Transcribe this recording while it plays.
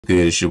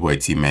Good, it's your boy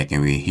T-Mac,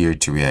 and we're here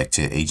to react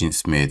to Agent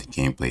Smith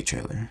gameplay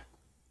trailer.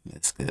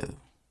 Let's go.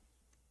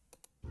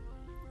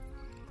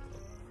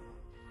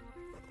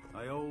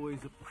 I always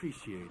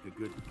appreciate a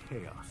good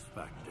chaos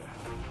factor.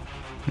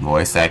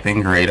 Voice acting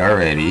great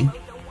already.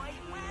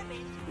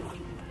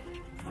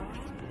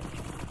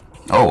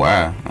 Oh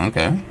wow,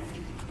 okay.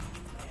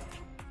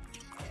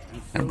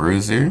 A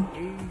bruiser.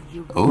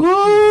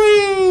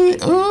 Ooh,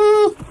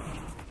 ooh.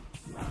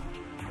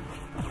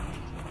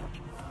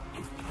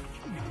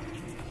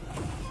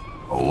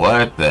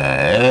 What the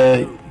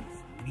heck?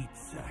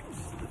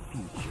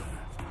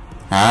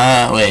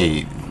 Huh?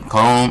 Wait,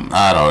 clone?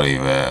 I don't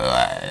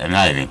even.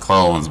 Not even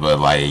clones, but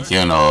like,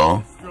 you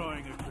know.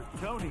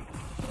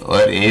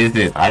 What is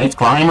this? Ice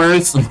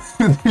climbers?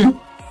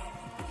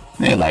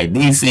 They're like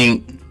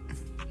decent.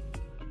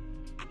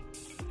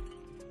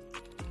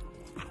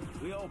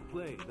 We all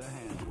play the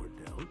hand we're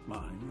dealt.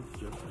 Mine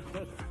is just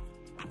better.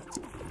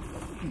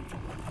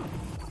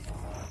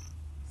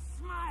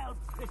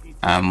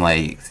 I'm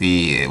like,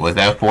 see, was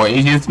that 4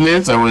 Agent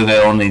Smiths or was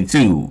that only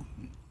 2?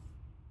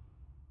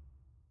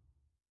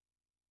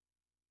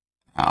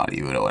 I don't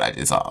even know what I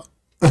just saw,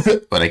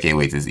 but I can't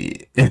wait to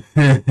see it.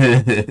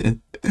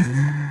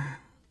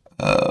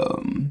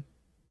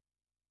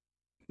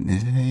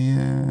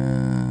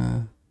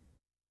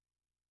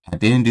 I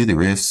didn't do the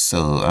rifts,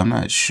 so I'm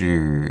not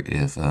sure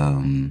if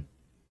I'll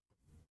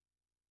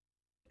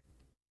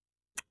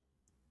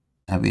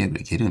be able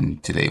to get him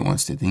today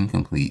once the thing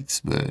completes,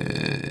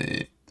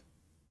 but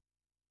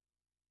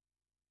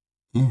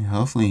yeah,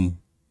 hopefully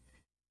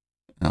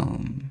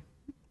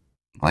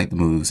like the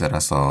moves that I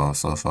saw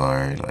so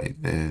far,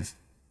 like this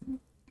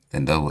the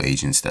double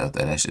agent stuff,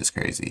 that's just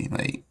crazy.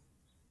 Like,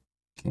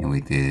 can't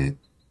wait to get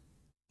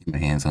my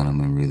hands on him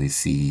and really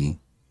see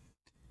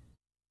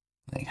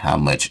like how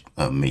much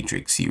of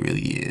Matrix he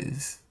really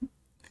is.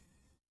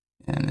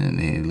 And then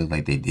it looked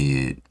like they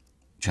did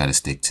try to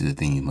stick to the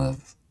theme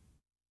of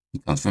he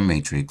comes from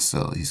Matrix,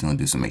 so he's gonna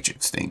do some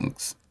Matrix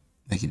things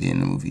like he did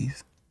in the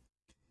movies.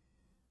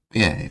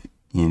 But yeah, if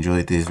you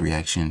enjoyed this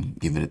reaction,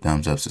 give it a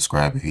thumbs up,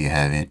 subscribe if you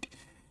haven't,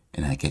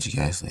 and I'll catch you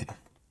guys later.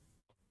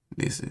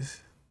 This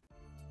is